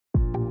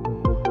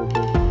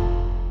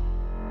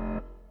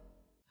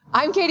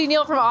I'm Katie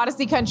Neal from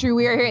Audacy Country.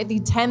 We are here at the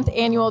 10th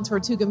annual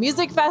Tortuga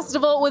Music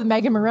Festival with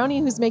Megan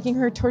Moroney, who's making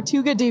her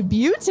Tortuga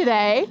debut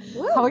today.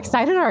 Woo. How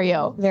excited are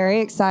you?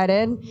 Very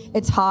excited.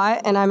 It's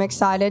hot and I'm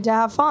excited to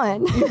have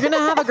fun. You're going to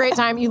have a great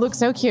time. You look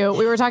so cute.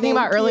 We were talking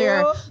about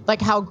earlier,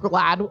 like how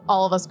glad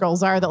all of us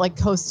girls are that like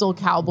Coastal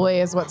Cowboy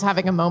is what's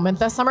having a moment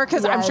this summer.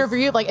 Because I'm sure for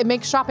you, like it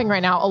makes shopping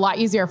right now a lot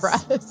easier for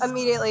us.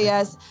 Immediately,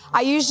 yes.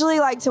 I usually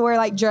like to wear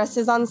like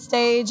dresses on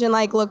stage and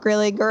like look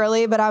really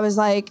girly. But I was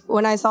like,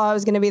 when I saw it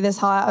was going to be this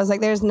hot, I was like,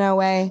 there's no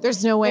way.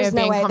 There's no way of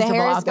being comfortable The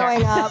hair is out there.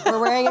 going up. We're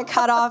wearing a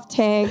cutoff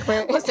tank.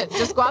 Listen,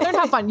 just go out there and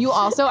have fun. You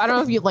also, I don't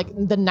know if you like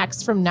the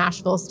next from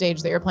Nashville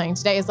stage that you're playing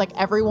today is like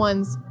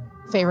everyone's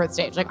favorite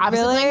stage. Like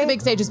obviously playing the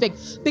big stage is big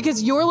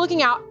because you're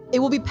looking out. It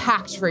will be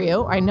packed for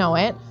you. I know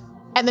it.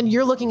 And then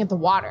you're looking at the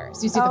water.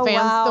 So you see the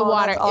fans, the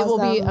water. Awesome. It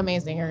will be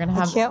amazing. You're going to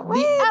have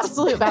the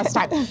absolute best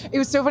time. It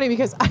was so funny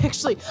because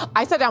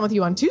I sat down with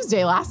you on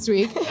Tuesday last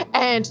week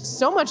and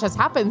so much has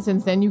happened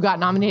since then. You got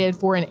nominated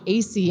for an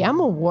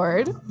ACM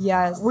award.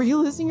 Yes. Were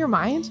you losing your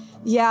mind?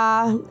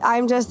 Yeah.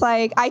 I'm just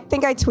like, I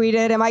think I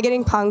tweeted, am I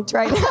getting punked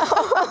right now?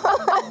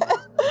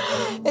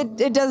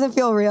 It doesn't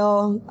feel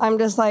real. I'm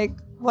just like,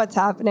 what's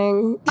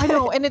happening? I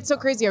know. And it's so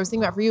crazy. I was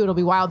thinking about for you, it'll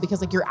be wild because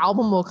like your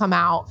album will come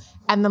out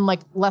and then like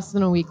less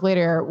than a week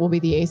later will be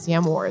the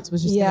ACM Awards,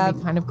 which is going to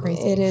be kind of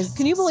crazy. It is.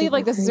 Can you believe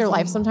like this is your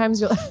life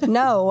sometimes? You're like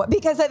no,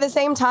 because at the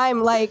same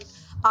time, like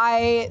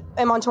I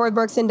am on tour with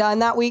Brooks and Dunn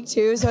that week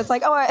too. So it's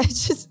like, oh,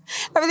 it's just,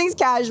 everything's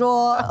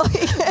casual.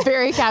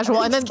 Very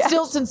casual. And then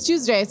still since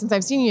Tuesday, since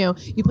I've seen you,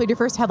 you played your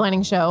first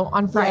headlining show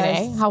on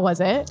Friday. Yes. How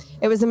was it?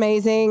 It was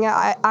amazing.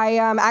 I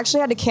actually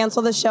had to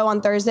cancel the show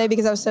on Thursday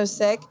because I was so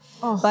sick.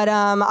 Oh. But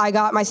I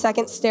got my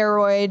second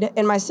steroid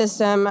in my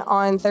system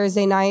on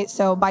Thursday night.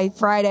 So by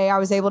Friday, I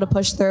was able to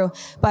push through.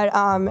 But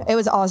it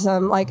was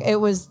awesome. Like,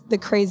 it was the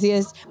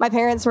craziest. My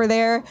parents were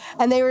there,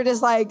 and they were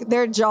just like,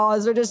 their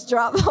jaws were just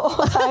dropped the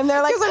whole time.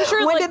 They're like, I'm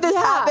sure, when did this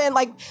happen?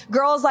 Like,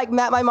 girls like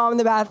met my mom in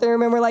the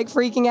bathroom and were like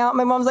freaking out.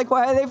 My mom's like,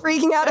 why are they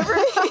freaking out over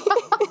me?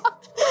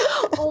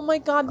 Oh my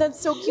God, that's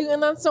so cute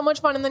and that's so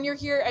much fun. And then you're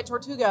here at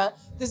Tortuga.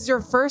 This is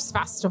your first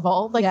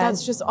festival. Like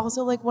that's just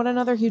also like what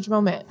another huge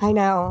moment. I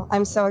know.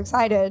 I'm so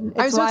excited. It's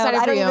I'm so excited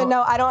for you.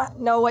 I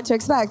don't know what to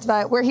expect,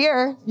 but we're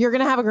here. You're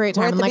going to have a great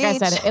time. And like I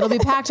said, it'll be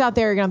packed out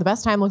there. You're going to have the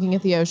best time looking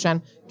at the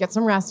ocean. Get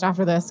some rest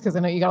after this because I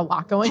know you got a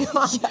lot going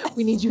on. Yes.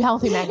 We need you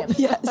healthy, Megan.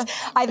 Yes.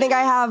 I think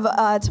I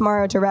have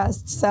tomorrow to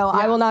rest. So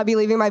I will not be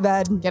leaving my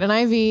bed. Get an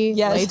IV,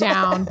 lay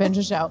down, binge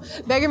a show.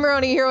 Megan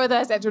Moroney here with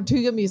us at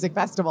Tortuga Music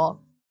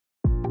Festival.